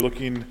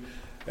Looking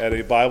at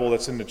a Bible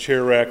that's in the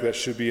chair rack, that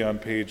should be on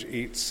page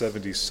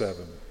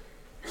 877.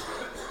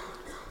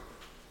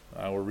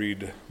 I will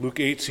read Luke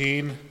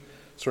 18,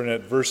 starting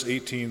at verse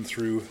 18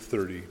 through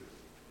 30.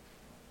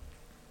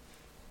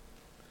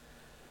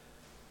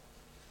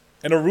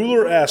 And a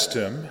ruler asked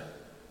him,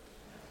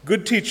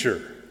 "Good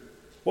teacher,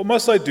 what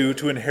must I do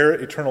to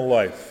inherit eternal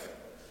life?"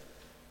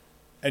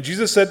 And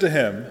Jesus said to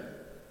him,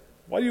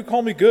 "Why do you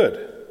call me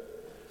good?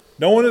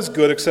 No one is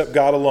good except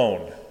God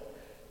alone.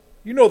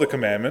 You know the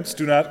commandments: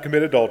 do not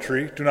commit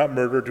adultery, do not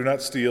murder, do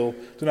not steal,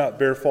 do not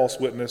bear false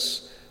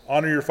witness,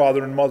 honor your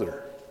father and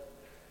mother."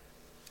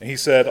 And he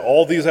said,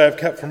 "All these I have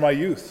kept from my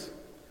youth."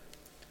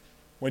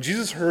 When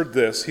Jesus heard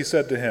this, he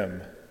said to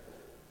him,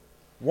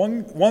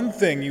 One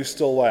thing you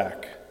still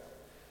lack.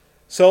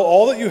 Sell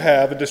all that you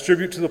have and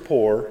distribute to the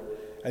poor,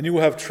 and you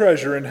will have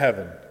treasure in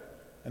heaven.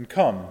 And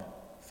come,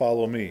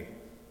 follow me."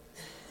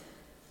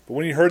 But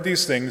when he heard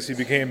these things, he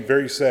became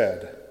very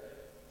sad,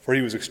 for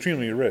he was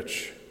extremely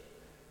rich.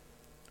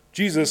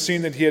 Jesus,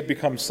 seeing that he had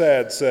become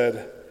sad,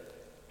 said,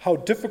 "How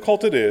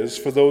difficult it is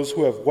for those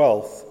who have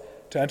wealth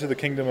to enter the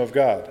kingdom of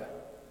God.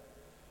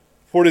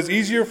 For it is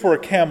easier for a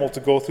camel to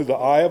go through the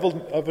eye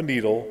of a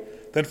needle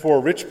than for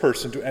a rich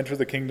person to enter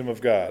the kingdom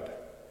of God."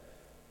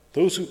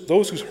 Those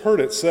who heard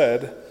it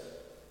said,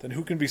 "Then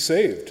who can be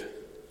saved?"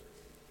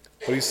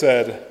 But he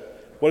said,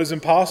 "What is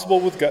impossible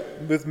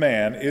with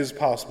man is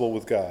possible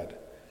with God."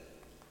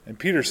 And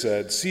Peter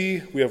said,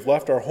 "See, we have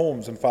left our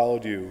homes and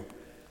followed you."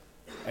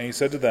 And he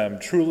said to them,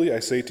 "Truly I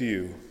say to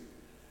you,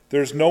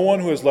 there is no one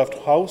who has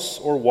left house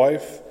or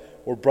wife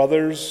or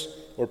brothers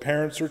or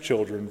parents or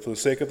children for the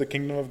sake of the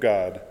kingdom of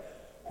God,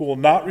 who will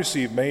not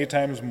receive many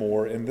times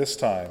more in this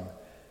time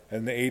and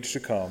in the age to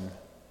come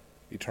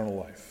eternal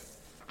life."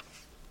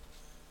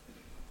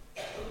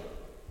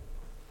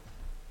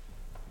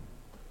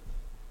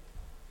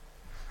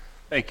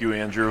 Thank you,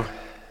 Andrew.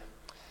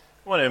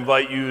 I want to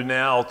invite you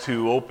now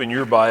to open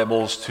your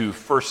Bibles to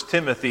 1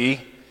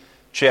 Timothy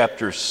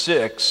chapter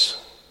 6,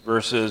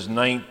 verses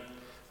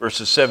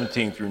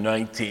 17 through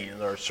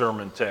 19, our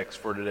sermon text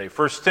for today.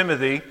 1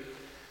 Timothy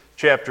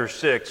chapter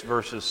 6,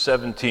 verses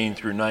 17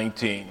 through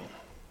 19.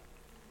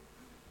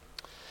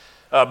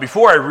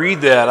 Before I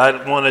read that,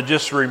 I want to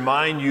just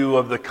remind you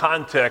of the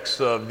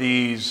context of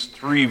these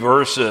three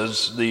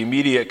verses, the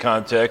immediate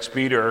context.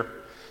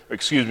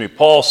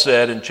 Paul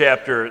said in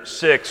chapter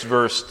 6,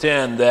 verse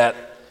 10, that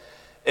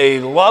a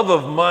love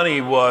of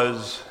money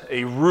was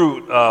a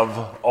root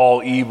of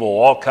all evil,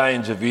 all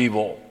kinds of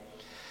evil.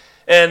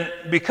 And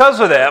because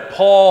of that,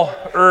 Paul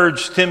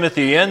urged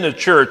Timothy and the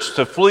church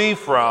to flee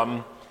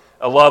from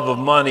a love of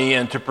money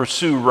and to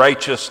pursue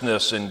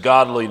righteousness and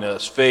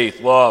godliness,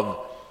 faith, love,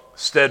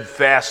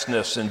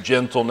 steadfastness, and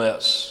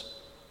gentleness.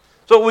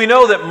 So we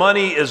know that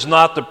money is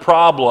not the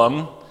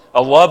problem.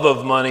 A love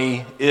of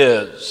money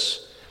is.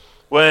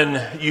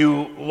 When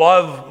you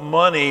love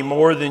money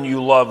more than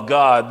you love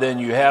God, then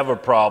you have a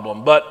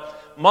problem. But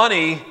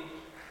money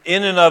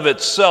in and of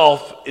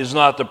itself is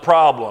not the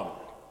problem.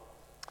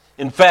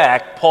 In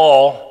fact,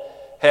 Paul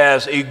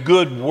has a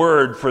good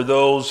word for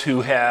those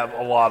who have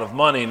a lot of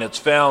money, and it's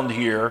found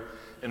here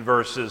in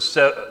verses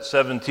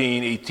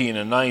 17, 18,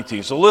 and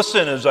 19. So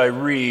listen as I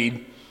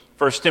read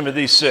 1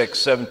 Timothy 6,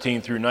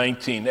 17 through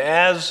 19.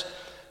 "As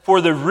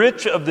for the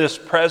rich of this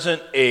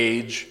present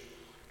age,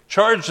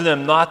 charge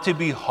them not to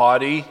be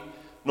haughty,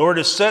 nor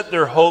to set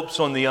their hopes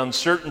on the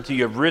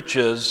uncertainty of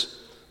riches,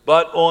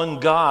 but on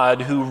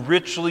God, who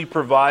richly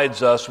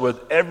provides us with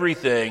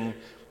everything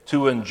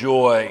to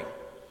enjoy.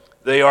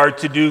 They are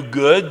to do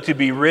good, to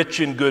be rich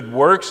in good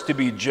works, to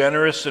be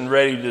generous and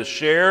ready to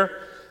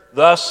share,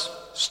 thus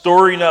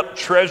storing up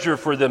treasure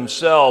for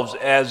themselves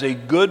as a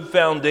good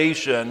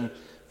foundation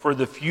for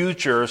the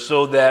future,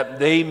 so that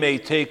they may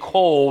take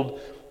hold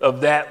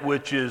of that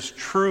which is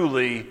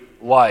truly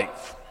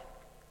life."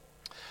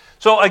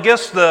 So I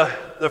guess the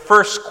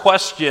first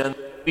question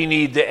we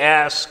need to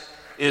ask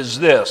is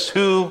this: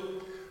 Who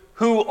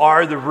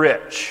are the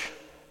rich?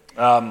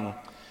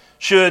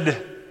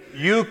 Should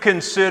you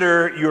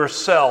consider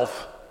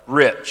yourself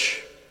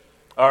rich?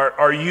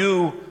 Are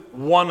you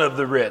one of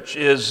the rich?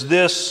 Is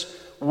this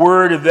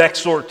word of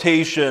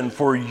exhortation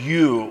for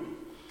you?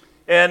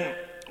 And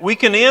we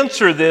can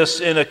answer this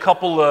in a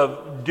couple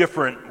of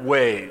different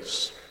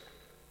ways.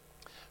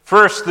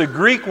 First, the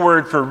Greek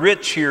word for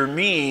rich here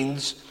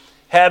means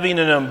having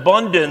an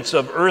abundance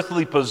of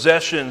earthly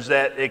possessions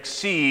that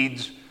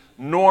exceeds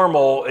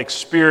normal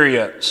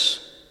experience.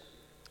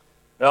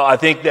 Now, I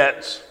think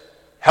that's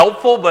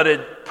helpful, but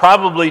it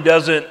probably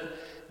doesn't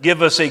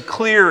give us a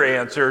clear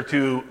answer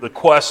to the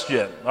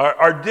question.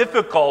 Our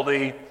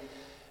difficulty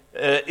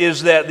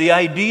is that the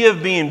idea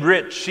of being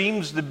rich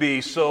seems to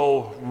be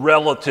so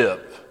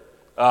relative.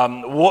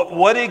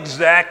 What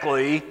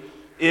exactly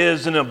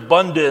is an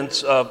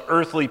abundance of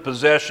earthly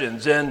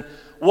possessions? And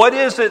what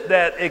is it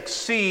that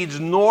exceeds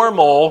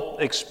normal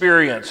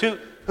experience?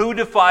 Who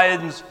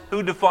defines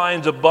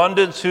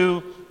abundance?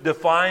 Who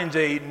defines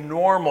a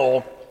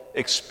normal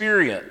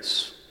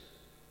experience?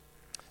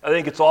 I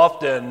think it's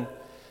often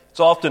it's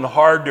often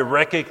hard to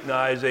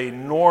recognize a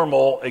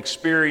normal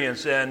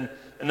experience and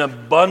an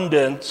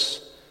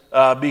abundance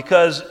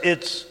because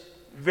it's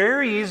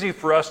very easy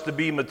for us to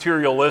be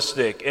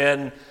materialistic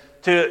and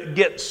to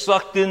get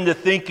sucked into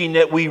thinking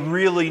that we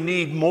really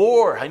need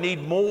more. I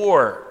need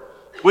more.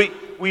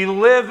 We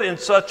live in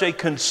such a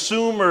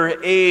consumer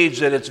age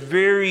that it's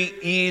very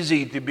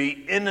easy to be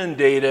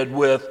inundated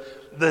with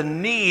the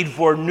need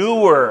for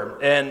newer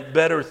and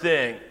better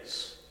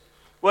things.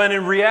 When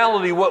in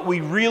reality, what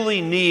we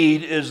really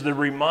need is the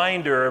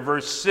reminder of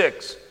verse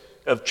 6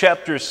 of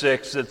chapter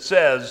 6 that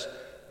says,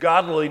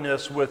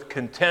 godliness with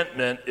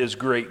contentment is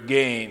great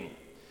gain.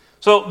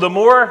 So the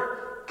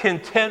more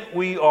content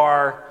we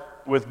are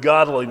with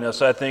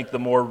godliness, I think the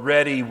more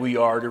ready we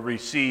are to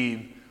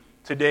receive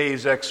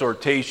today's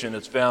exhortation.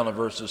 It's found in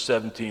verses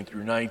 17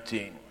 through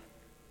 19.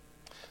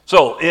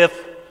 So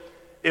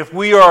if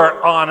we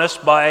are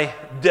honest, by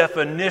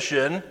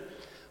definition,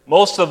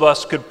 most of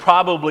us could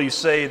probably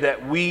say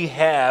that we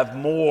have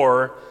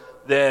more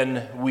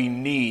than we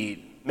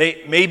need.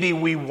 Maybe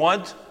we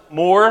want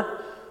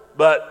more,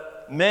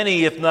 but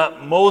many, if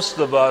not most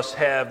of us,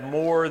 have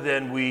more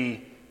than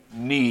we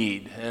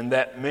need, and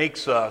that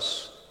makes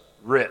us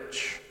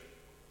rich.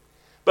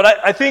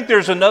 But I think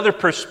there's another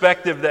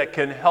perspective that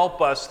can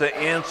help us to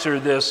answer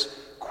this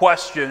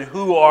question,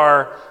 who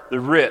are the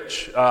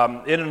rich?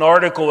 In an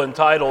article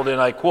entitled,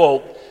 and I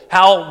quote,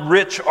 "How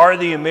Rich Are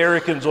the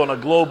Americans on a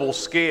Global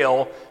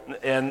Scale?"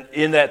 And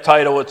in that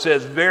title it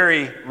says,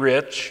 "Very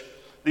rich."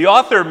 The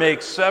author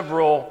makes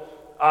several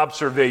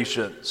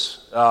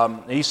observations.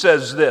 He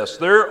says this: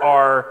 there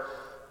are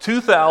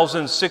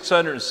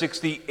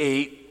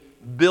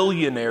 2,668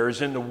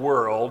 billionaires in the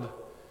world,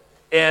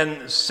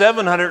 and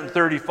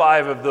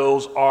 735 of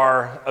those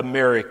are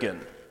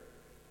American.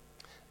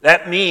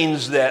 That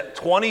means that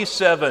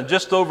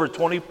just over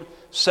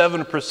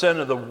 27%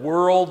 of the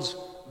world's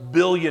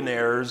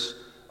billionaires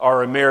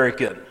are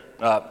American.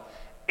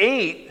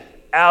 8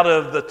 out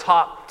of the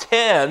top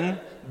 10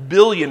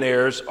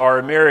 billionaires are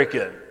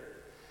American.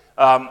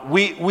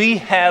 We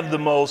have the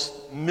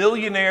most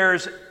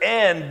millionaires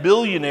and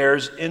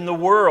billionaires in the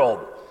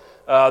world.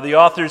 The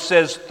author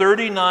says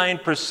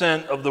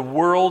 39% of the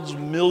world's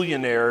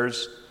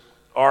millionaires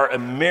are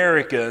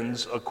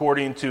Americans,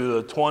 according to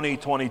the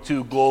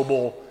 2022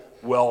 Global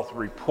Wealth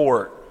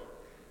Report.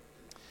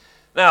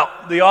 Now,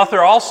 the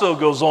author also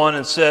goes on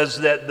and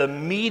says that the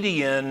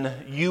median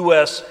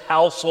U.S.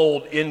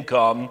 household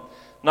income,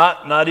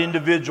 not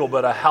individual,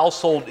 but a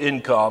household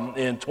income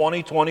in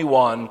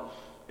 2021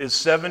 is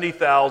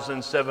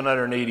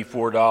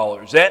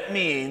 $70,784. That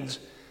means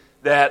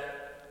that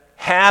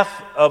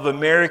half of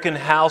American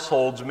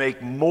households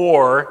make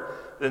more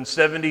than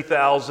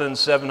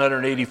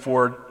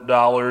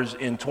 $70,784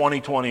 in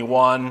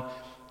 2021,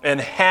 and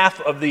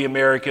half of the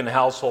American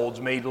households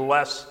made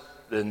less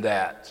than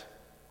that.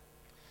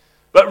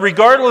 But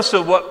regardless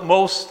of what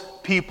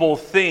most people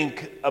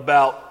think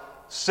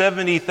about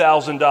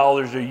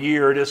 $70,000 a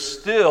year, it is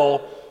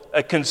still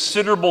a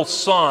considerable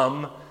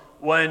sum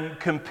when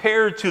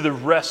compared to the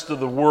rest of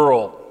the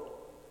world.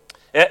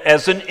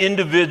 As an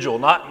individual,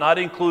 not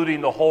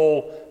including the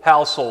whole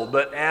household,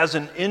 but as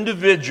an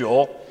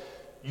individual,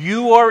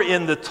 you are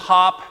in the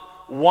top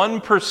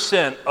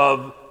 1%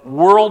 of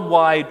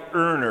worldwide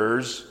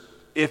earners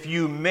if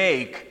you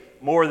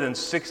make more than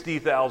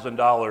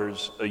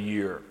 $60,000 a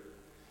year.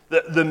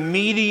 The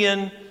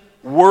median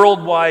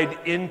worldwide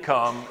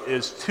income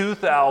is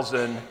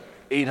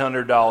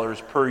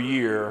 $2,800 per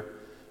year,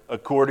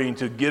 according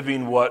to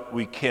Giving What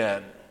We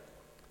Can.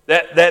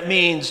 That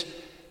means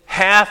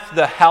half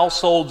the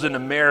households in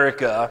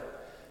America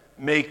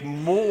make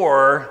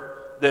more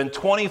than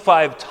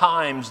 25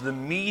 times the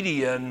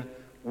median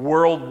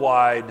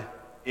worldwide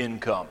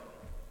income.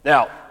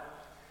 Now,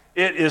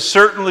 it is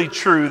certainly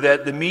true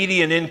that the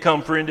median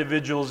income for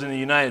individuals in the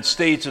United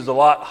States is a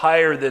lot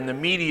higher than the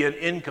median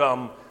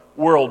income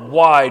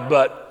worldwide,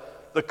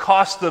 but the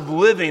cost of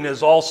living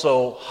is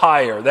also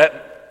higher.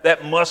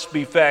 That must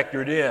be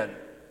factored in.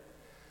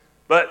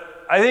 But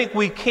I think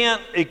we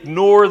can't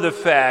ignore the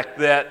fact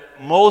that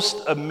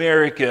most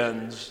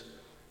Americans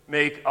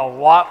make a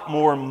lot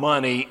more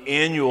money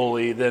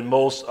annually than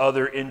most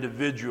other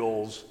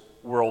individuals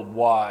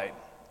worldwide.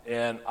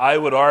 And I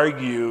would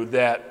argue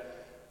that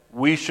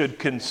we should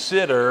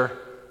consider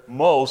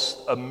most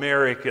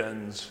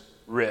Americans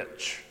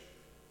rich.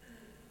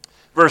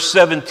 Verse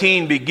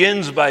 17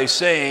 begins by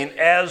saying,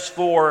 "As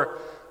for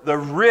the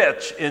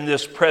rich in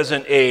this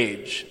present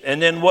age,"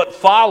 and then what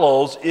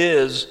follows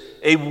is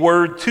a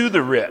word to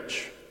the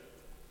rich.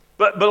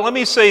 But let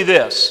me say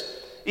this.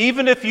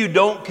 Even if you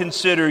don't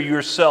consider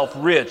yourself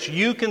rich,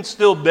 you can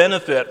still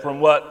benefit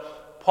from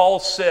what Paul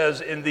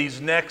says in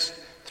these next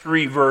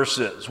 3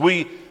 verses.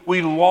 We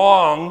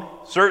long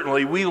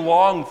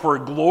for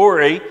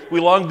glory. We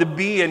long to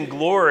be in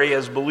glory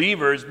as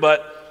believers,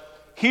 but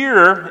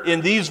here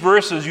in these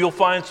verses you'll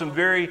find some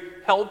very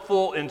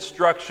helpful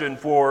instruction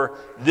for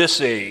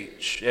this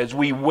age as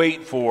we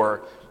wait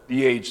for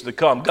the age to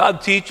come.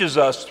 God teaches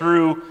us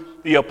through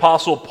the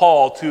Apostle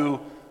Paul to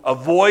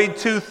avoid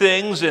 2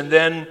 things and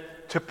then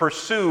to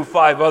pursue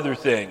 5 other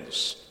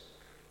things.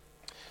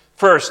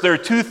 First, there are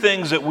 2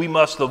 things that we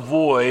must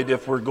avoid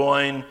if we're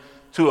going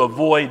to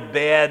avoid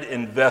bad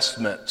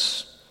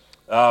investments.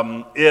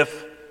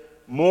 If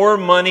more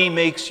money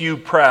makes you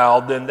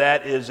proud, then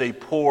that is a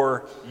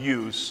poor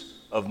use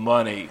of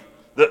money.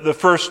 The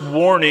first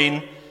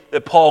warning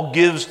that Paul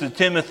gives to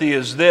Timothy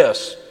is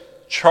this: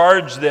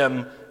 charge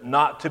them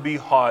not to be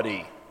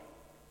haughty.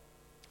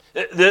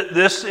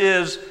 This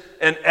is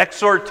an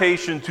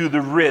exhortation to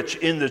the rich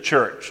in the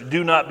church.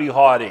 Do not be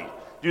haughty.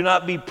 Do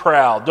not be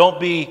proud. Don't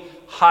be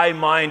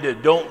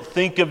high-minded. Don't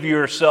think of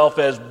yourself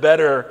as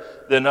better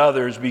than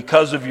others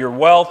because of your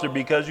wealth or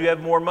because you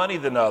have more money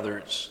than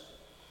others.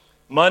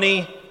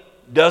 Money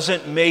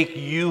doesn't make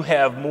you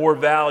have more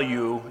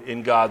value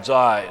in God's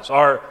eyes.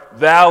 Our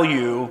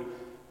value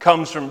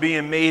comes from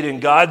being made in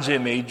God's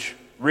image,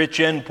 rich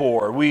and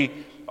poor. We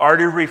are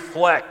to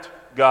reflect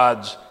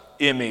God's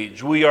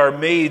image. We are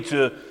made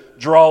to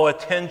draw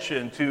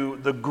attention to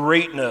the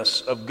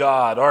greatness of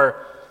God.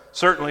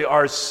 Certainly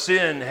our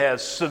sin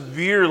has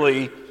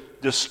severely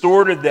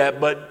distorted that,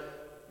 but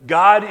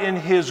God in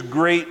His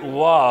great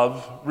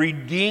love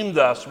redeemed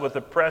us with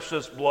the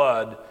precious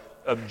blood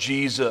of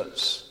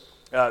Jesus.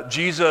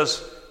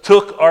 Jesus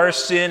took our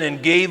sin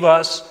and gave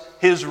us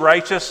His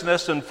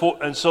righteousness,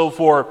 and so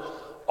for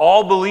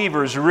all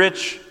believers,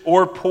 rich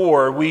or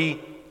poor,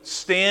 we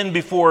stand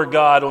before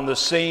God on the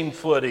same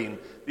footing,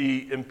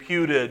 the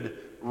imputed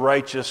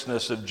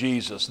righteousness of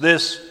Jesus.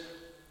 This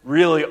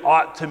really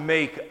ought to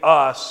make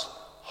us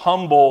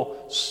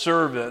humble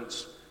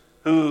servants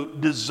who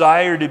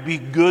desire to be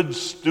good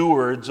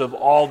stewards of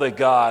all that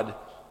God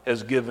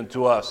has given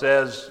to us.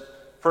 As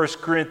 1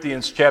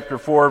 Corinthians chapter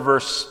 4,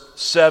 verse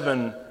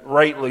 7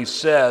 rightly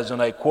says,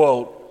 and I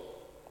quote,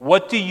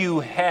 "What do you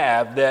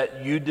have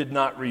that you did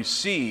not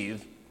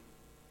receive?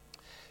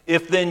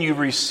 If then you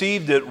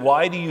received it,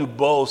 why do you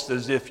boast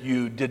as if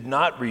you did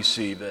not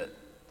receive it?"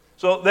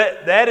 So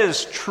that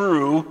is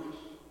true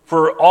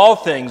for all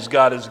things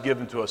God has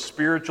given to us,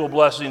 spiritual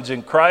blessings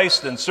in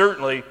Christ and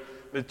certainly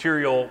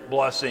material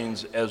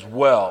blessings as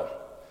well.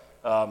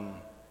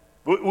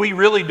 We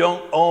really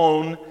don't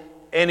own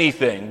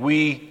anything.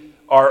 We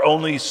are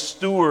only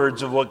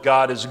stewards of what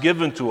God has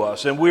given to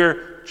us, and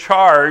we're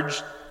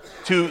charged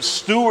to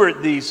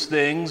steward these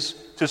things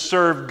to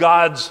serve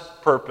God's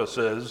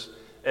purposes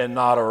and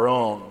not our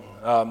own.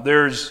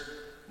 There's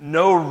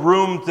no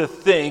room to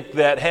think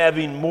that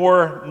having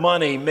more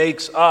money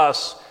makes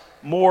us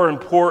more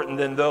important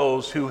than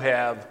those who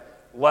have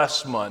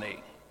less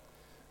money.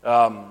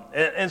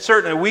 And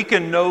certainly we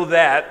can know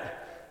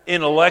that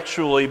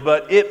intellectually,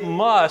 but it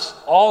must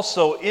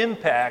also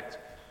impact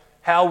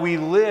how we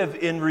live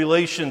in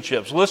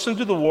relationships. Listen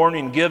to the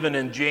warning given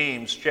in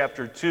James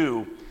chapter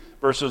 2,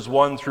 verses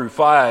 1 through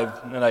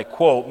 5, and I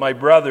quote, "My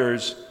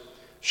brothers,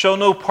 show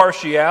no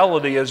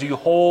partiality as you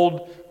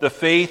hold the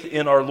faith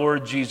in our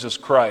Lord Jesus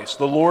Christ,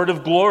 the Lord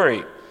of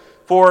glory.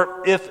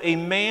 For if a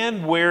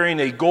man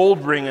wearing a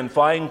gold ring and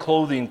fine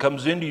clothing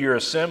comes into your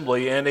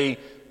assembly, and a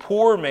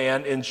poor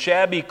man in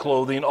shabby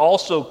clothing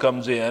also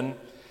comes in,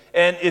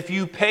 and if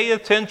you pay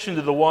attention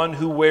to the one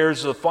who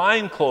wears the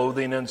fine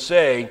clothing and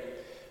say,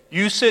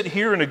 'You sit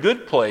here in a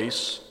good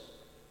place,'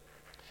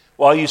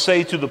 while you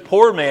say to the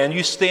poor man,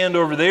 'You stand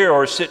over there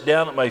or sit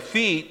down at my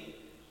feet,'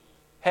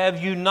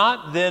 have you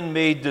not then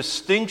made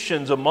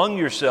distinctions among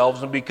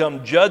yourselves and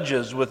become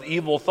judges with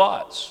evil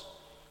thoughts?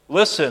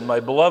 Listen, my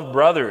beloved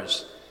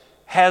brothers,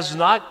 has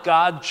not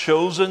God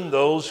chosen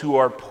those who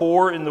are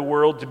poor in the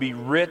world to be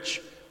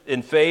rich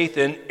in faith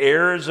and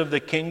heirs of the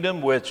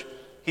kingdom which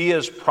He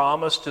has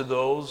promised to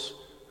those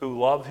who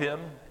love Him?"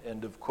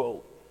 End of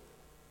quote.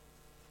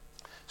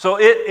 So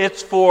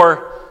it's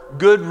for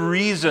good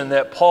reason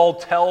that Paul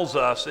tells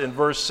us in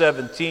verse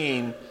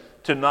 17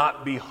 to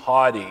not be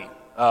haughty.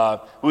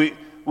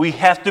 We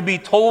have to be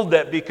told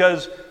that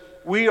because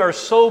we are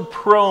so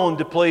prone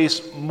to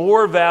place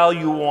more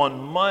value on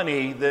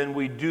money than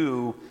we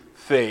do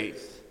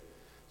faith.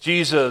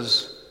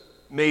 Jesus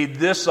made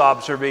this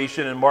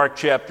observation in Mark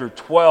chapter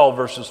 12,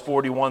 verses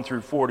 41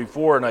 through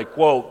 44, and I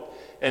quote,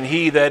 "And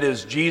he," that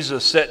is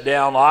Jesus, "sat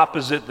down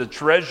opposite the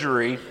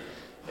treasury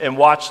and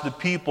watched the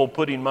people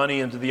putting money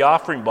into the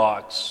offering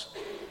box.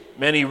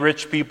 Many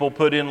rich people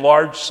put in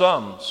large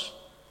sums.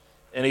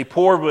 And a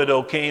poor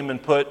widow came and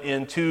put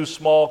in 2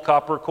 small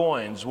copper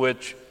coins,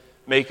 which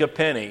make a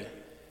penny.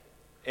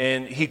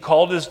 And he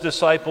called his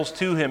disciples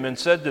to him and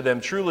said to them,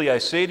 'Truly I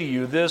say to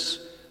you, this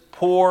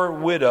poor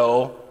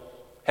widow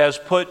has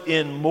put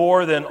in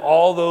more than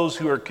all those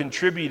who are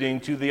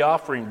contributing to the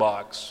offering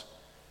box.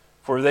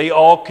 For they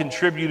all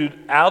contributed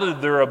out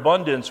of their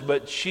abundance,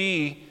 but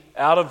she,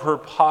 out of her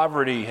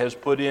poverty, has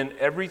put in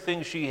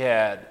everything she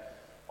had,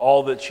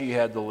 all that she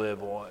had to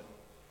live on.'"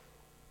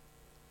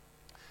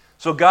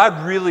 So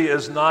God really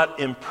is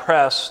not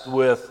impressed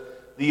with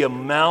the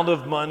amount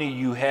of money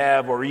you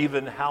have or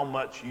even how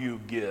much you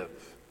give,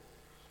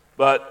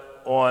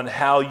 but on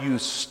how you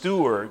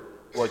steward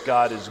what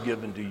God has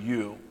given to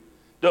you.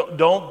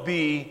 Don't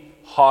be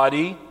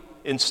haughty.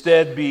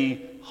 Instead,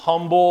 be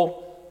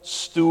humble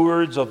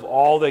stewards of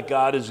all that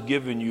God has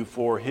given you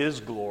for His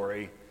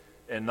glory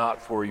and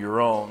not for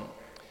your own.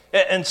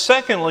 And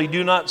secondly,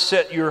 do not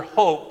set your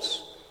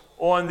hopes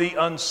on the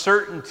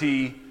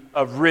uncertainty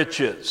of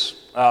riches.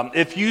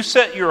 If you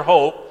set your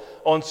hope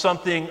on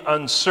something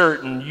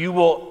uncertain, you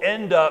will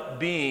end up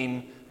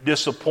being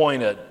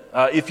disappointed.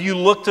 If you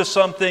look to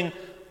something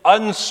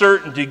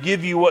uncertain to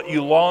give you what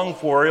you long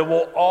for, it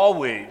will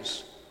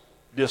always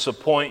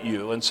disappoint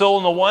you. And so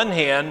on the one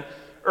hand,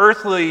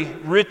 earthly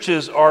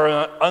riches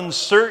are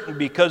uncertain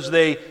because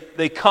they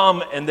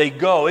come and they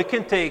go. It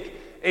can take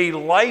a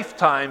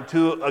lifetime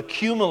to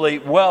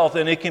accumulate wealth,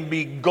 and it can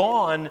be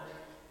gone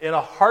in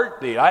a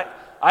heartbeat.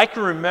 I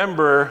can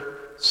remember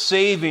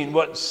saving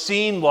what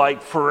seemed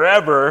like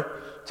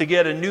forever to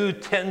get a new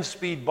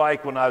 10-speed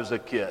bike when I was a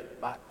kid.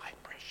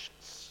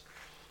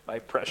 My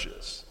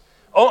precious.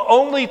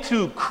 Only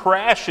to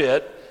crash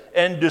it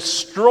and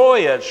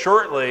destroy it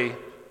shortly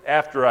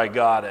after I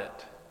got it.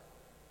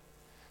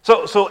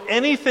 So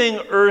anything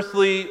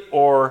earthly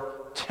or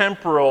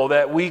temporal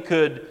that we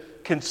could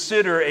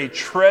consider a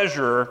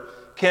treasure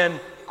can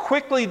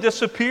quickly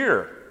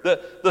disappear.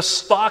 The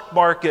stock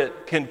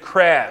market can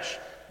crash.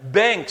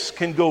 Banks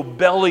can go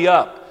belly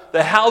up.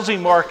 The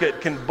housing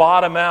market can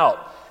bottom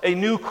out. A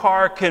new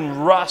car can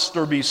rust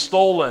or be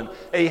stolen.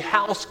 A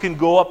house can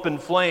go up in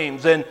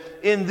flames. And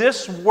in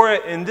this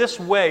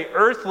way,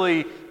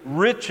 earthly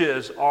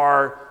riches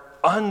are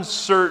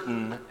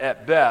uncertain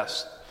at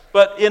best.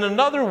 But in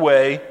another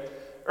way,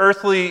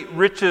 earthly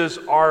riches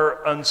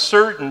are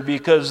uncertain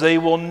because they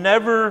will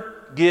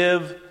never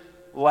give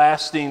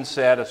lasting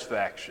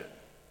satisfaction.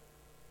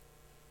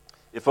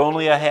 If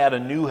only I had a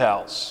new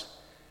house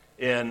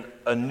in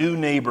a new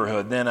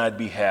neighborhood, then I'd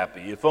be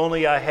happy. If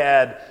only I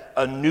had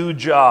a new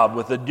job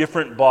with a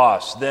different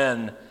boss,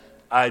 then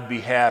I'd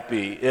be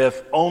happy.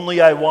 If only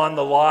I won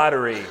the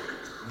lottery,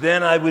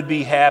 then I would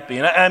be happy.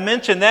 And I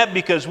mention that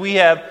because we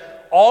have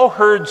all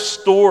heard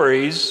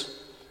stories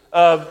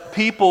of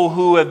people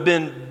who have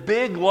been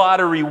big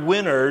lottery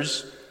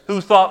winners who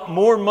thought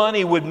more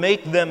money would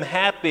make them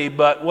happy,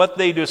 but what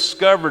they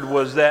discovered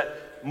was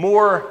that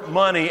more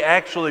money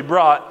actually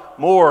brought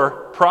more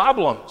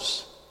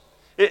problems.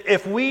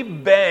 If we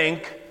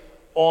bank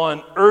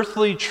on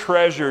earthly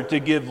treasure to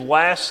give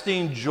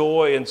lasting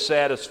joy and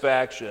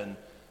satisfaction,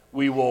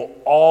 we will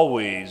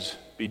always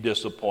be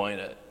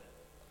disappointed.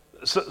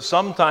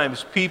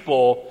 Sometimes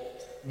people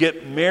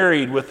get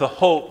married with the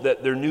hope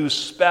that their new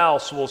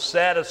spouse will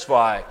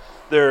satisfy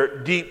their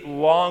deep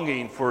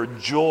longing for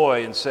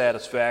joy and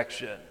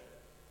satisfaction.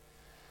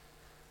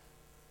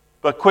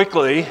 But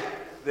quickly,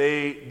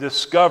 they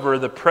discover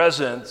the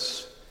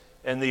presence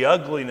and the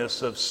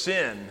ugliness of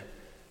sin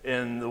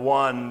in the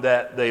one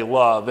that they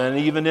love, and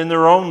even in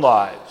their own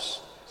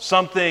lives.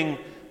 Something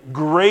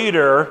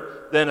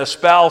greater than a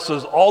spouse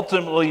is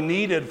ultimately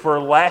needed for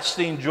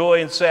lasting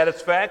joy and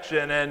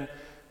satisfaction, and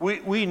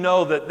we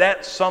know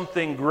that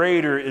something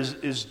greater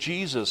is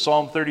Jesus.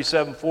 Psalm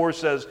 37:4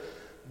 says,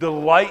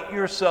 "Delight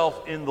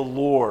yourself in the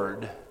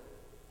Lord,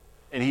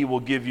 and He will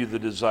give you the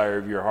desire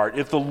of your heart."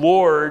 If the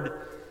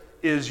Lord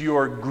is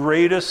your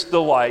greatest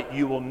delight,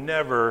 you will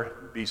never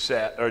be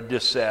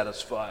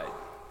dissatisfied.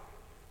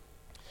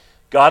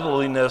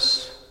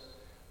 Godliness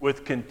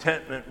with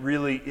contentment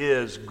really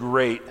is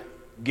great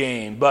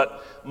gain,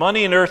 but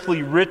money and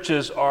earthly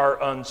riches are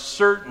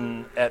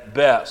uncertain at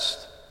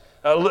best.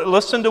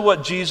 Listen to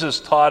what Jesus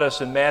taught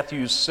us in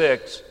Matthew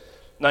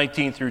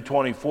 6:19 through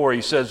 24.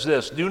 He says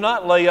this, "Do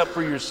not lay up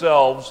for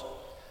yourselves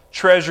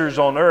treasures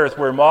on earth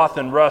where moth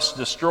and rust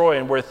destroy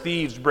and where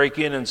thieves break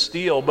in and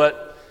steal,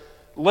 but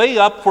lay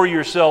up for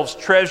yourselves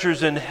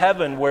treasures in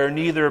heaven where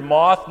neither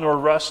moth nor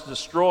rust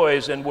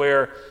destroys and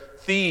where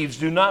thieves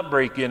do not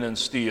break in and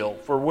steal.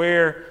 For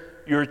where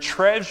your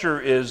treasure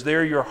is,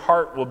 there your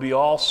heart will be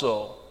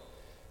also.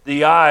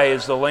 The eye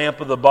is the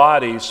lamp of the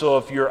body, so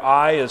if your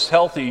eye is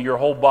healthy, your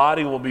whole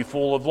body will be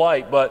full of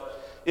light.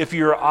 But if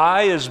your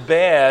eye is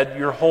bad,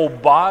 your whole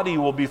body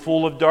will be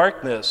full of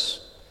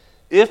darkness.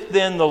 If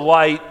then the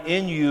light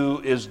in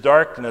you is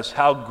darkness,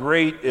 how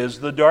great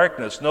is the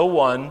darkness? No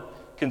one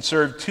can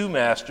serve two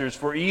masters,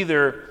 for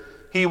either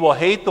he will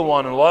hate the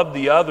one and love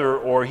the other,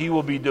 or he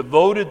will be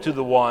devoted to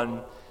the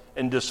one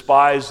and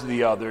despise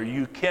the other.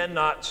 You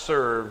cannot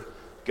serve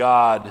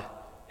God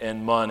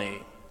and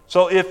money."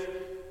 So if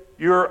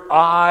your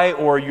eye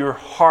or your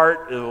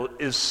heart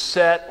is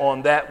set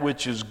on that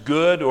which is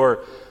good or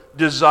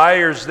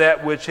desires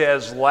that which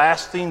has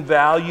lasting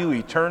value,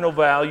 eternal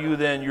value,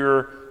 then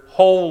your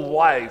whole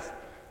life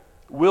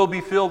will be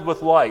filled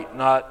with light,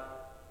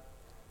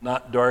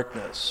 not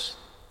darkness.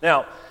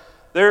 Now,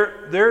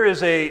 there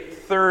is a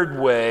third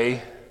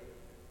way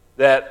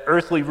that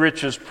earthly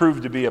riches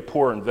prove to be a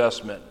poor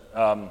investment.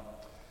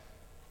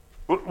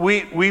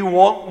 We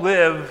won't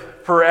live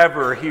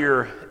forever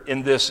here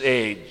in this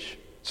age.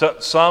 So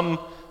some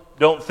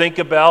don't think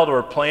about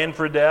or plan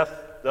for death.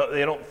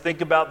 They don't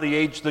think about the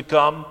age to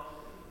come.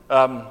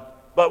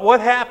 But what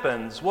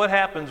happens? What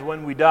happens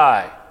when we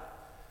die?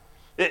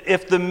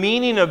 If the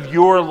meaning of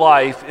your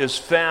life is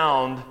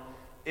found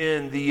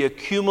in the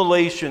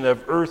accumulation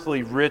of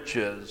earthly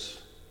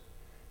riches,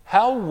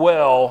 how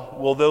well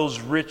will those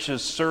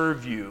riches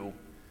serve you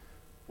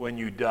when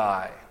you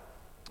die?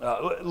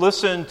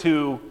 Listen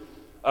to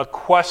a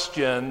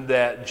question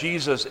that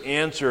Jesus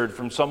answered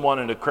from someone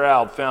in the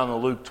crowd found in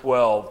Luke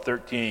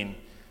 12:13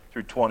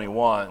 through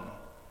 21.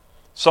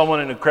 Someone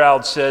in the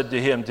crowd said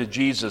to him, to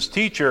Jesus,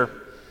 "Teacher,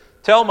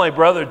 tell my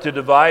brother to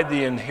divide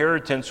the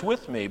inheritance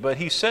with me." But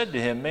he said to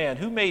him, "Man,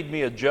 who made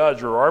me a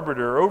judge or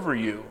arbiter over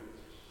you?"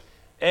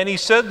 And he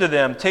said to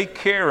them, "Take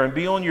care and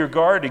be on your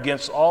guard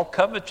against all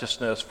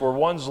covetousness, for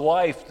one's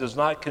life does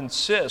not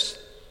consist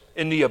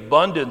in the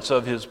abundance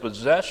of his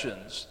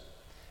possessions."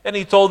 And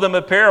he told them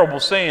a parable,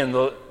 saying,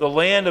 the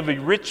land of a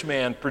rich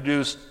man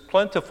produced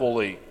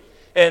plentifully.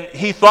 And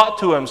he thought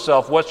to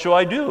himself, "What shall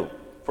I do?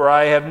 For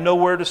I have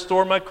nowhere to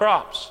store my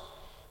crops."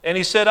 And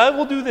he said, "I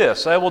will do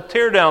this. I will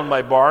tear down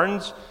my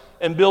barns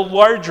and build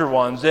larger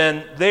ones,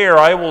 and there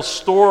I will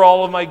store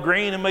all of my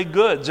grain and my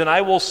goods. And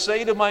I will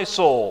say to my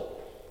soul,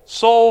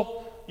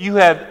 'Soul, you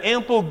have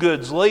ample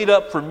goods laid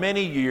up for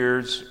many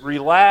years.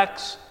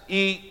 Relax,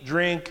 eat,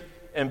 drink,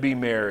 and be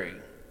merry.'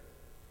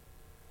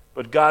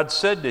 But God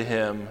said to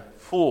him,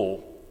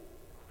 'Fool,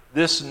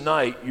 this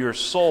night your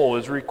soul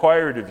is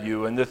required of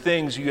you, and the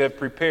things you have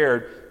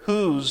prepared,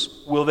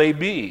 whose will they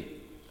be?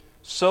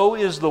 So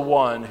is the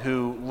one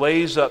who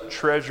lays up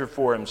treasure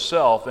for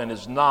himself and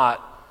is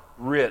not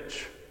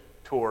rich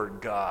toward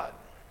God.'"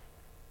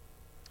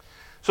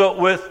 So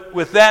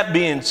with that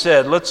being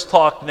said, let's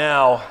talk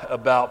now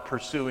about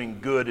pursuing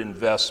good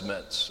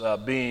investments,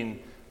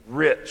 being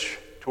rich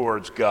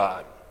towards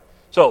God.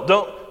 So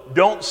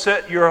don't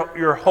set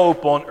your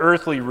hope on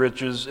earthly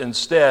riches.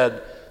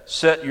 Instead,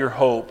 set your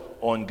hope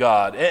on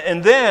God.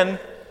 And then,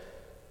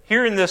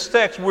 here in this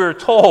text, we're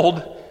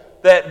told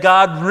that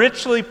God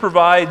richly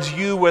provides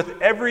you with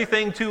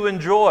everything to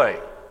enjoy.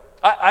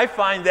 I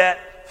find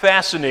that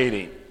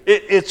fascinating.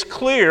 It's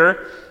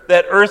clear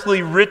that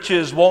earthly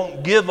riches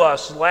won't give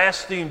us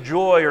lasting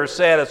joy or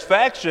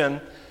satisfaction,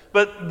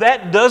 but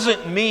that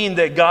doesn't mean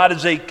that God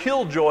is a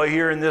killjoy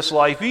here in this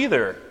life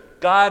either.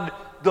 God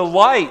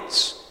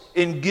delights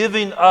in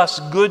giving us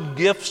good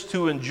gifts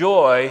to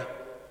enjoy,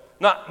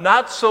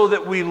 not so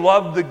that we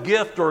love the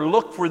gift or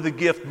look for the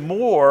gift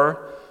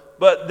more,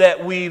 but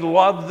that we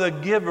love the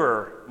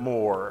giver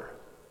more.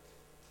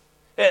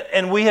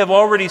 And we have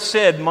already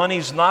said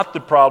money's not the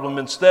problem.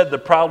 Instead, the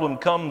problem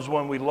comes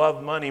when we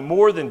love money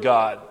more than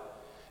God.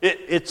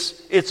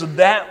 It's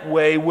that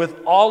way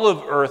with all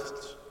of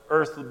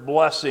earthly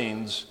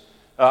blessings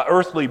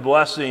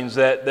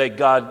that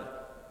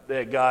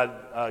God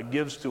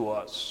gives to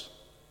us.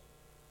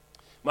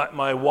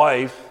 My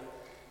wife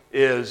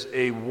is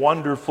a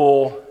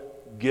wonderful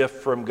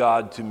gift from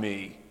God to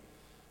me.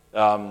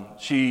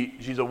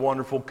 She's a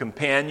wonderful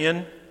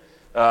companion.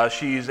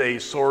 She's a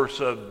source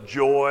of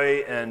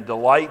joy and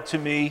delight to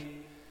me.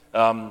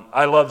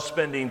 I love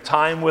spending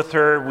time with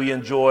her. We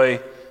enjoy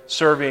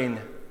serving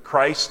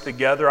Christ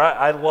together.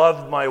 I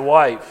love my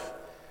wife.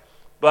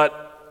 But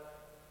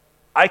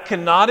I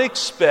cannot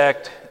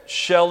expect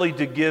Shelley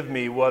to give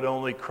me what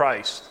only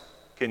Christ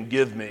can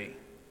give me.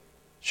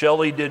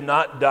 Shelley did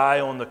not die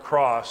on the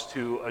cross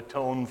to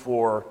atone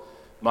for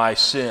my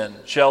sin.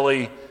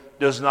 Shelley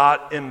does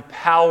not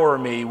empower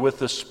me with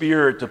the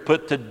Spirit to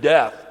put to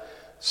death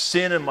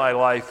sin in my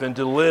life and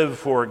to live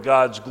for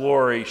God's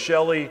glory.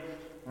 Shelley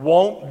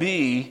won't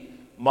be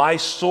my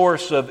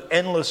source of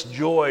endless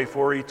joy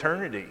for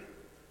eternity.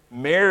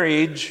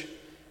 Marriage,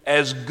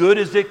 as good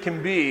as it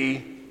can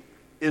be,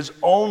 is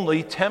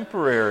only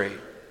temporary.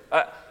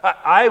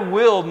 I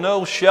will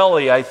know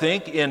Shelley, I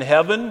think, in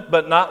heaven,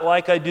 but not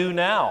like I do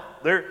now.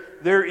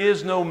 There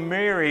is no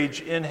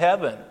marriage in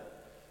heaven.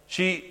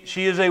 She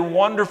is a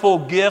wonderful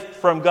gift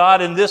from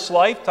God in this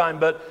lifetime,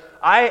 but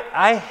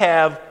I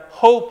have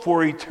hope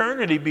for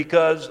eternity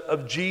because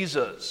of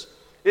Jesus.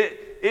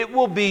 It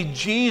will be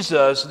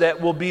Jesus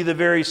that will be the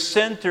very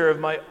center of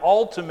my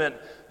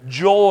ultimate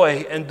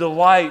joy and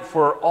delight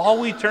for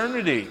all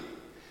eternity.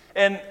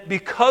 And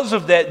because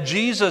of that,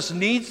 Jesus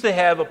needs to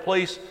have a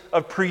place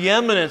of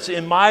preeminence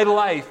in my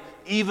life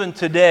even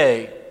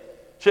today.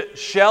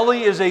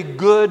 Shelley is a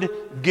good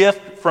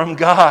gift from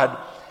God.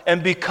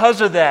 And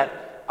because of that,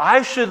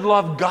 I should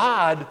love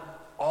God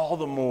all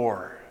the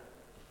more.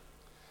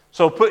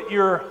 So put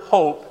your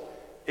hope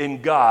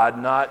in God,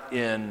 not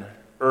in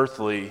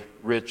earthly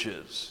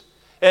riches.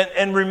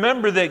 And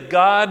remember that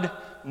God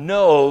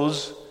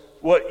knows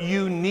what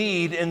you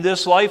need in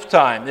this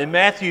lifetime. In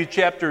Matthew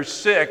chapter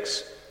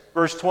 6,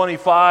 verse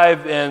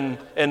 25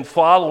 and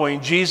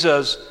following,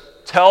 Jesus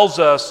tells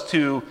us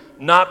to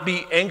not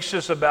be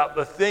anxious about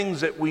the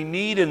things that we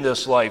need in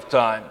this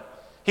lifetime.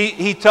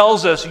 He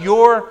tells us,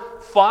 your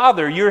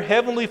Father, your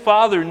Heavenly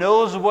Father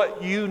knows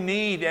what you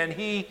need, and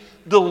He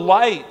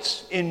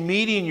delights in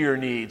meeting your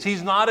needs.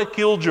 He's not a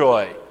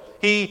killjoy.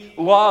 He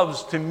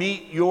loves to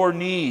meet your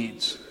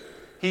needs.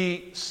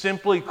 He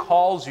simply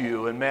calls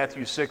you in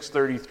Matthew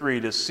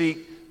 6:33 to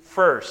seek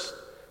first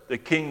the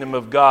kingdom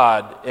of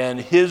God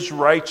and His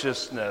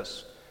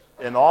righteousness,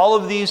 And all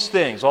of these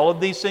things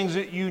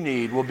that you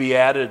need will be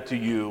added to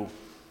you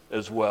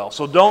as well.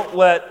 So don't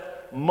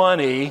let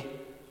money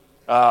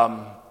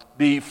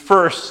be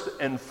first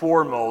and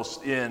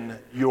foremost in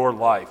your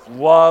life.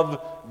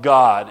 Love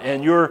God,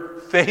 and your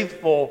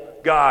faithful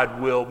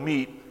God will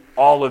meet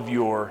all of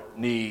your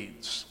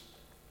needs.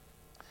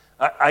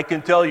 I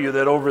can tell you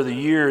that over the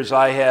years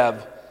I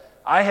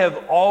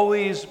have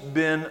always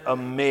been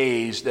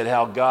amazed at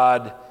how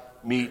God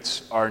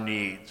meets our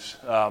needs.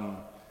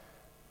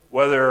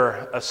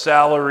 Whether a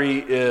salary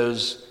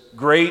is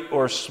great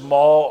or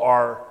small,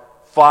 our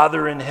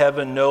Father in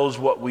heaven knows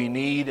what we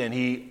need, and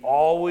He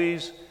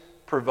always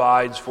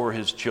provides for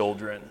His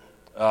children.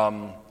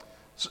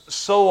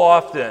 So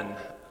often,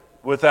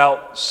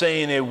 without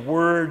saying a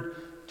word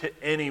to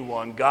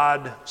anyone,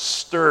 God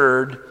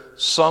stirred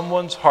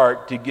someone's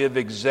heart to give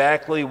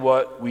exactly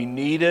what we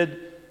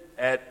needed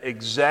at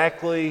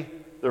exactly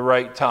the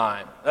right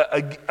time.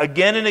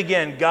 Again and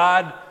again,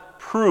 God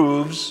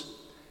proves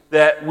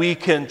that we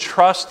can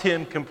trust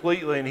Him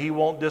completely and He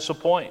won't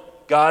disappoint.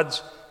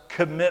 God's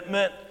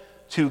commitment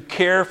to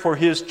care for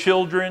His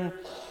children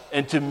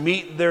and to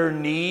meet their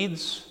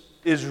needs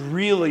is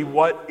really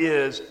what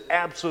is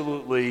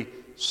absolutely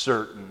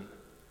certain.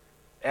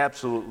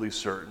 Absolutely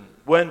certain.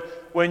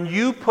 When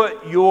you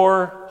put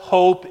your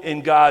hope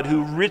in God,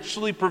 who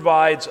richly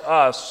provides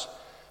us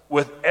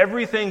with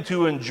everything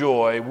to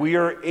enjoy, we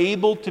are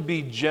able to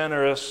be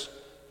generous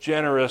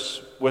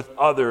with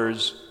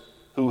others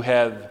who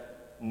have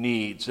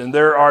needs. And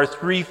there are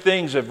three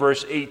things that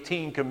verse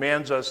 18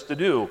 commands us to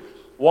do.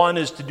 One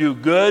is to do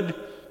good.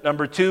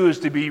 Number two is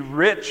to be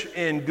rich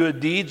in good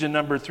deeds. And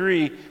number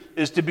three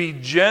is to be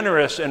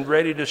generous and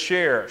ready to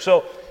share.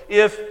 So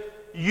if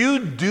you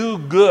do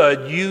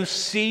good, you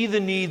see the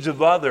needs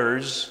of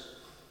others,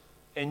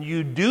 and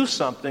you do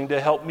something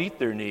to help meet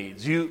their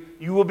needs. You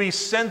will be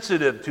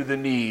sensitive to the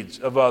needs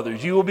of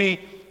others. You will be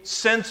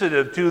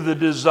sensitive to the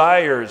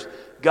desires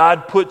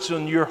God puts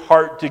in your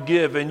heart to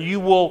give, and you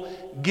will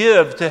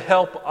give to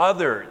help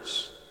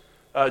others.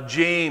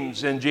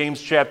 James, in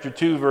James chapter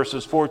 2,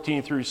 verses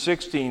 14 through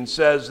 16,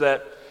 says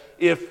that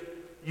if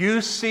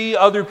you see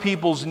other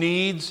people's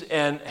needs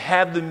and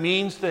have the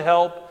means to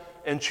help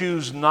and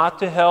choose not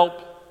to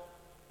help,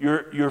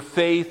 your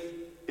faith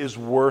is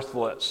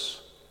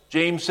worthless.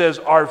 James says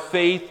our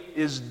faith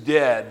is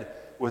dead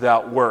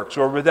without works,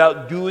 or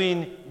without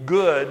doing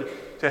good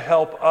to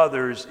help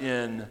others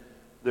in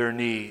their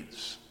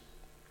needs.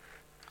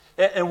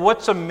 And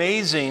what's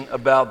amazing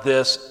about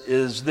this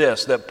is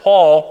this, that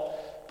Paul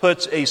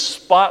puts a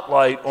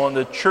spotlight on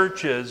the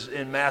churches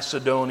in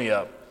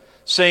Macedonia,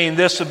 saying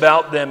this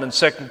about them in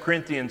 2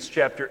 Corinthians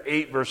chapter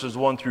 8, verses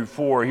 1 through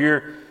 4.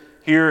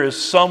 Here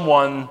is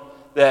someone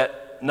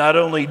that not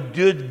only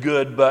did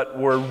good, but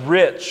were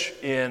rich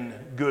in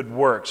good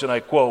works. And I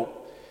quote,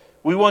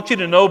 "We want you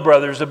to know,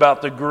 brothers,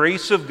 about the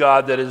grace of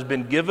God that has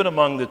been given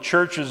among the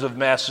churches of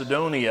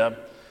Macedonia.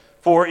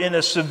 For in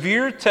a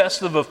severe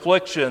test of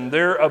affliction,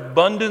 their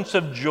abundance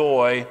of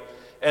joy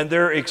and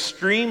their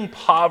extreme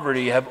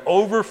poverty have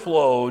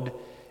overflowed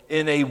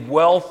in a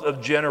wealth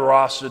of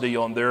generosity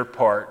on their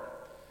part.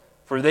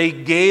 For they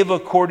gave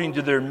according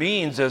to their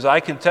means, as I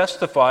can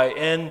testify,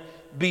 and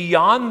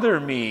beyond their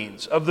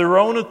means, of their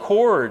own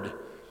accord,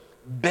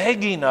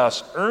 begging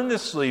us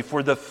earnestly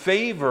for the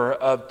favor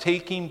of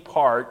taking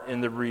part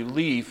in the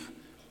relief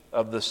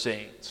of the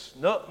saints."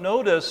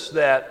 Notice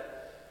that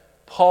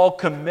Paul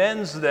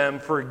commends them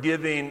for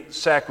giving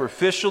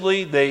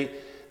sacrificially.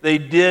 They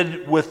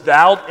did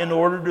without in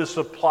order to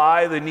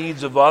supply the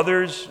needs of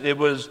others. It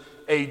was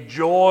a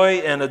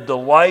joy and a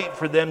delight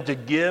for them to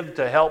give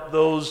to help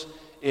those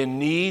in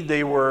need.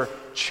 They were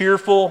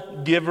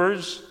cheerful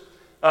givers.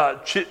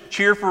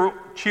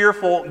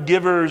 Cheerful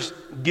givers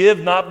give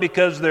not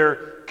because they're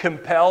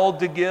compelled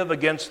to give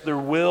against their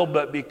will,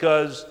 but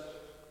because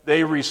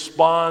they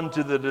respond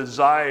to the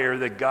desire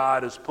that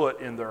God has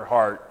put in their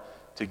heart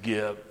to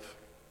give.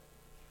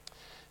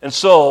 And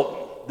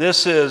so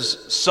this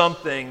is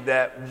something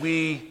that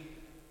we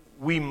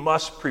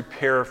must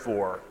prepare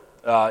for.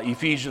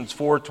 Ephesians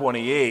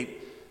 4:28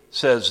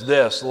 says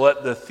this,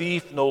 "Let the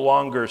thief no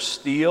longer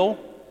steal,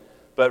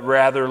 but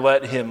rather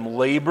let him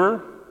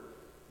labor,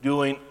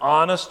 doing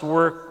honest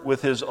work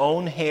with his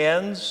own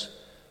hands,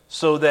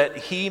 so that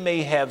he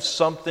may have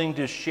something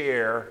to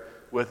share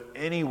with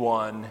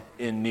anyone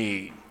in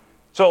need."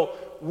 So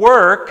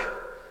work,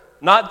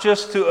 not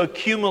just to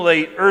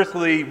accumulate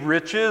earthly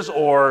riches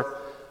or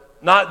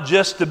not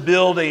just to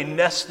build a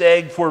nest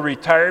egg for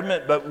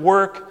retirement, but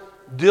work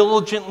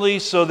diligently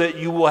so that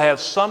you will have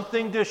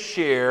something to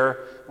share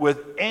with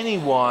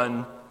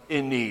anyone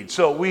in need.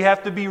 So we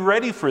have to be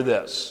ready for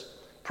this.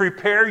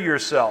 Prepare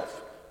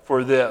yourself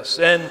for this.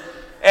 And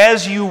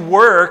as you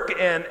work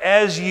and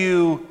as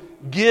you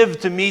give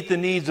to meet the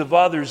needs of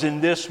others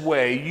in this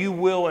way, you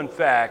will in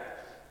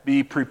fact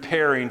be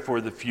preparing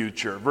for the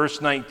future. Verse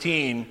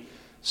 19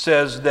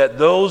 says that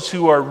those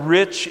who are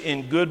rich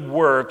in good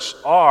works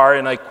are,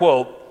 and I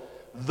quote,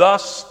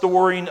 "thus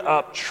storing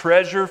up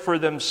treasure for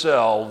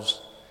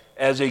themselves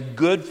as a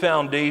good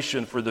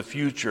foundation for the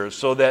future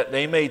so that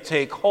they may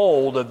take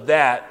hold of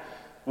that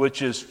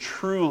which is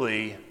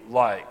truly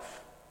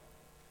life.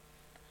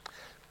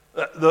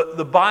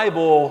 The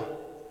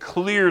Bible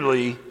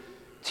clearly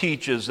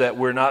teaches that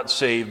we're not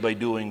saved by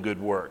doing good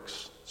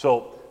works.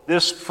 So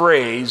this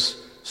phrase,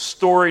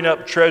 storing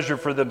up treasure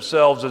for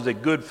themselves as a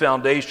good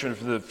foundation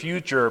for the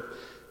future,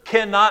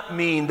 cannot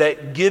mean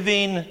that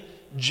giving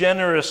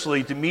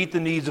generously to meet the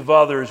needs of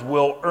others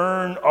will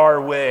earn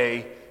our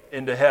way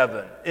into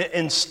heaven.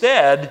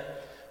 Instead,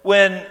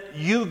 when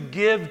you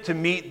give to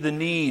meet the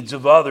needs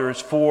of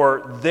others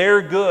for their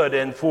good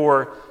and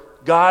for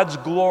God's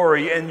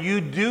glory, and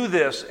you do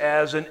this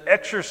as an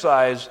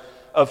exercise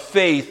of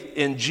faith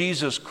in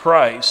Jesus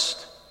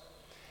Christ,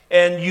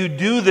 and you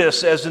do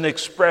this as an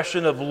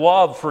expression of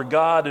love for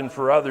God and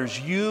for others,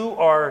 you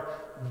are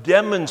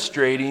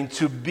demonstrating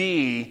to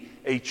be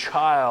a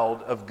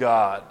child of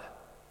God.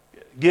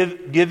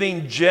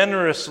 Giving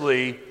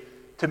generously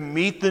to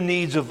meet the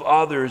needs of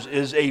others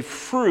is a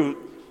fruit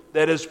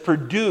that is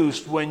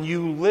produced when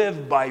you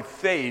live by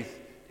faith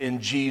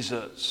in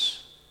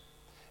Jesus.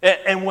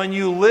 And when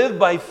you live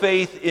by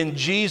faith in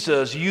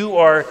Jesus, you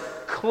are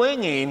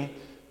clinging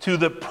to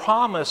the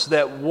promise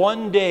that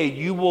one day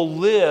you will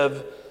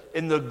live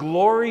in the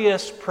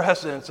glorious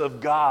presence of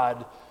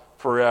God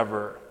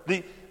forever.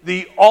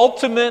 The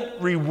ultimate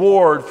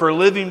reward for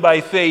living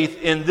by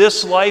faith in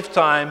this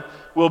lifetime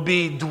will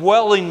be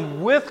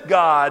dwelling with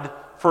God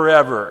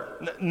forever.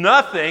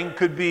 Nothing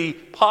could be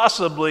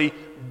possibly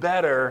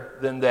better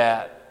than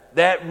that.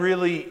 That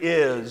really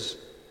is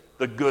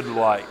the good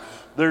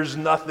life. There's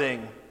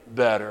nothing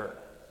better.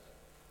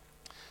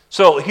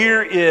 So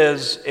here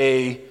is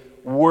a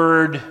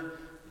word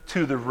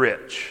to the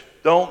rich.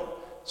 Don't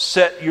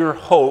set your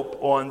hope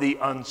on the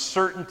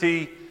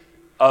uncertainty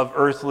of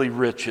earthly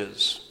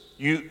riches.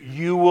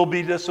 You will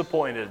be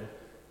disappointed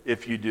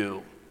if you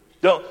do.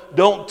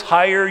 Don't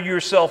tire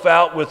yourself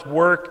out with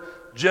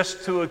work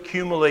just to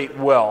accumulate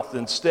wealth.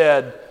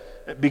 Instead,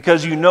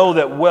 because you know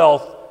that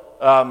wealth,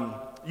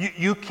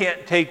 you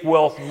can't take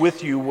wealth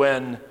with you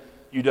when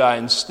you die.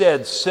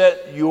 Instead,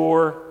 set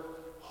your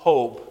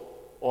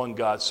hope on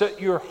God.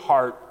 Set your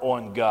heart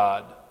on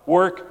God.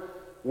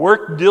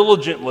 Work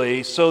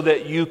diligently so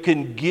that you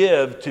can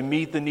give to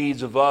meet the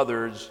needs of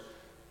others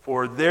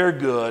for their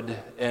good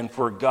and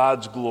for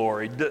God's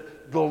glory.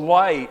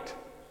 Delight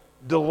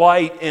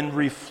in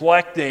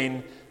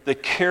reflecting the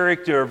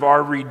character of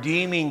our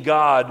redeeming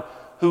God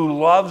who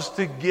loves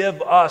to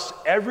give us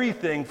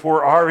everything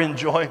for our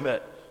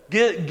enjoyment.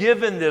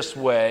 Given this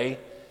way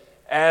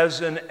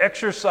as an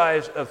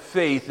exercise of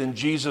faith in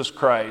Jesus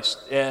Christ,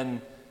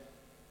 and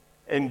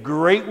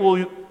great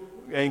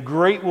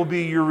will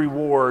be your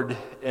reward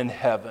in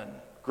heaven.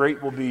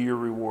 Great will be your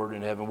reward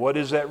in heaven. What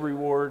is that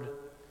reward?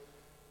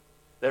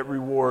 That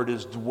reward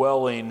is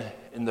dwelling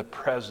in the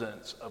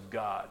presence of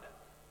God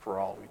for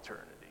all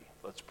eternity.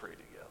 Let's pray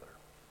together.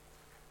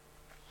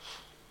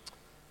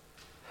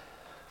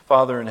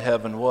 Father in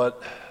heaven,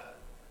 what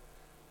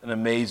an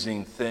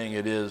amazing thing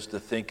it is to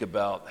think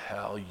about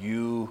how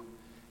you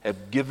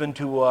have given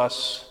to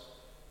us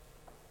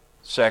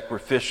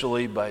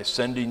sacrificially by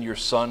sending your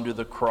Son to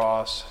the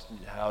cross,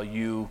 how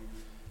you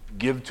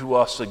give to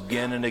us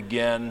again and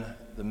again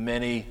the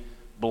many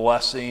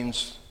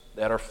blessings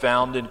that are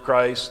found in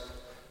Christ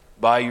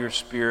by your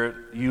Spirit.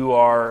 You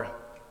are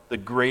the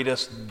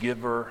greatest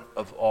giver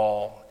of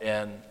all,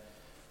 and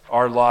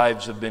our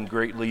lives have been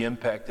greatly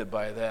impacted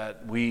by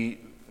that. We,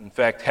 in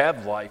fact,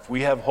 have life.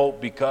 We have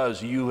hope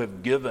because you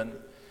have given,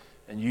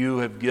 and you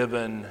have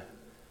given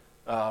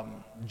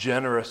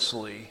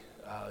generously.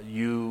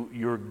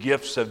 Your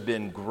gifts have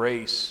been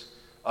grace,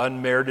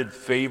 unmerited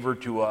favor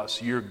to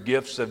us. Your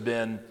gifts have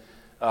been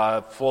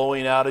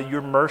flowing out of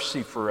your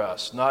mercy for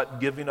us, not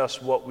giving us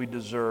what we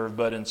deserve,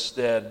 but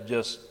instead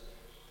just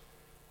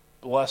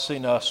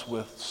blessing us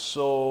with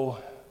so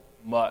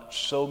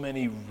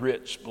many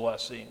rich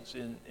blessings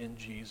in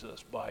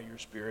Jesus by your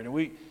Spirit. And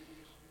we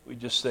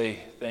just say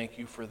thank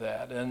you for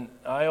that. And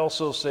I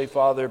also say,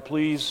 Father,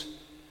 please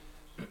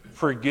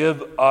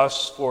forgive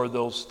us for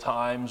those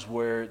times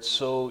where it's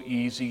so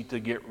easy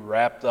to get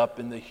wrapped up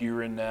in the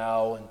here and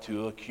now and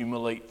to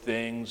accumulate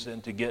things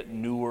and to get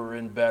newer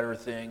and better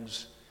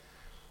things.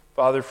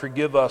 Father,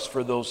 forgive us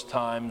for those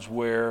times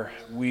where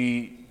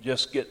we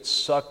just get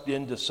sucked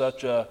into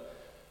such a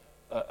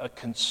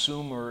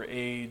consumer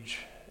age.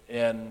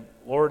 And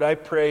Lord, I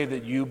pray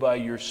that you by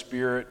your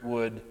Spirit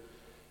would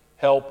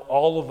help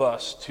all of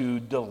us to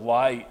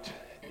delight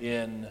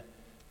in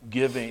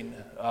giving,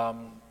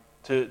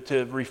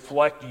 to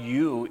reflect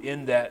you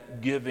in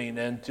that giving,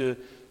 and to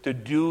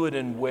do it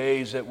in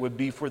ways that would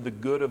be for the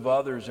good of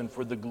others and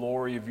for the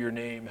glory of your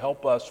name.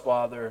 Help us,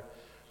 Father,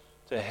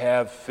 to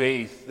have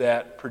faith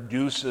that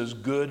produces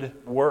good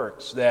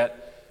works,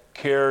 that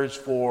cares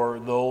for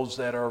those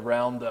that are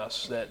around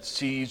us, that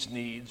sees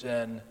needs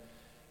and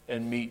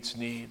meets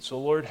needs. So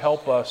Lord,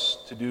 help us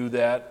to do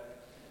that.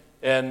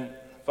 And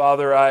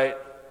Father,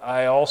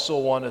 I also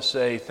want to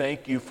say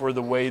thank you for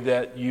the way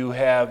that you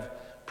have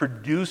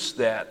produced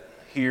that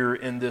here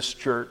in this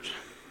church.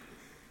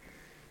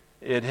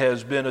 It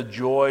has been a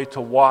joy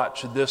to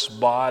watch this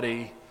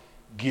body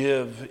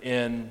give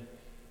in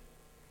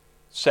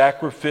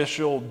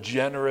sacrificial,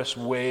 generous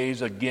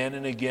ways again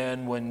and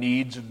again when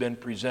needs have been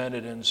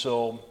presented. And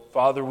so,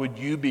 Father, would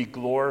you be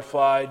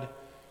glorified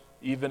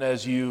even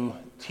as you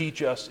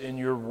teach us in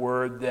your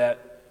word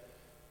that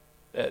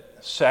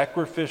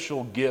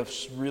sacrificial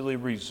gifts really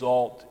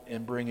result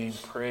in bringing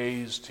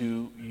praise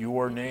to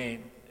your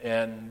name.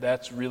 And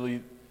that's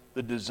really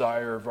the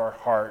desire of our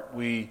heart.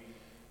 We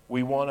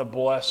want to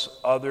bless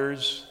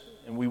others,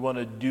 and we want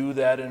to do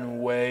that in a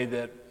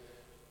way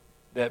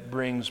that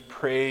brings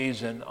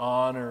praise and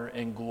honor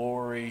and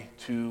glory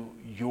to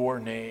your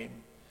name.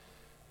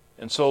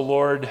 And so,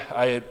 Lord,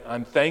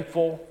 I'm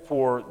thankful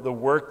for the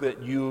work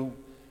that you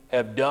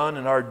have done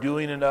and are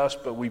doing in us,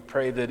 but we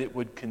pray that it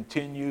would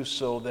continue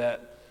so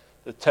that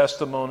the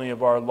testimony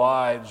of our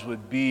lives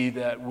would be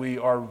that we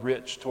are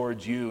rich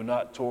towards you,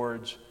 not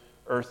towards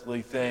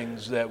earthly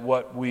things, that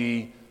what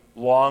we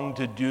long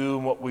to do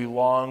and what we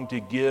long to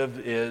give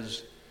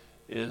is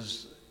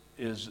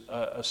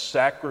a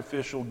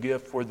sacrificial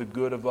gift for the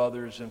good of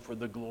others and for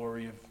the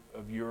glory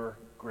of your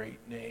great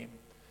name.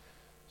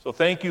 So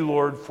thank you,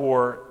 Lord,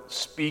 for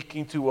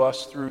speaking to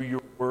us through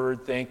your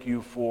word. Thank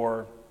you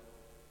for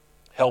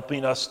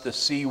helping us to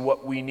see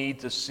what we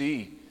need to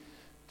see,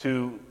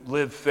 to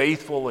live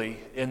faithfully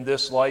in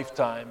this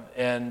lifetime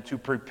and to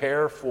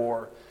prepare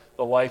for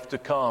the life to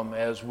come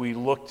as we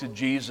look to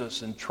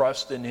Jesus and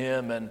trust in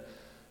him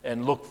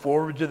and look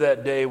forward to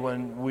that day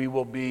when we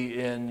will be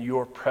in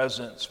your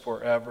presence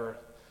forever.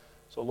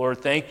 So, Lord,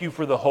 thank you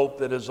for the hope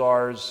that is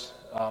ours.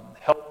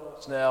 Help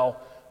us now,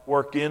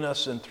 work in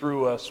us and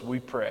through us,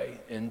 we pray.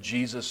 In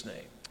Jesus'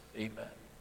 name, amen.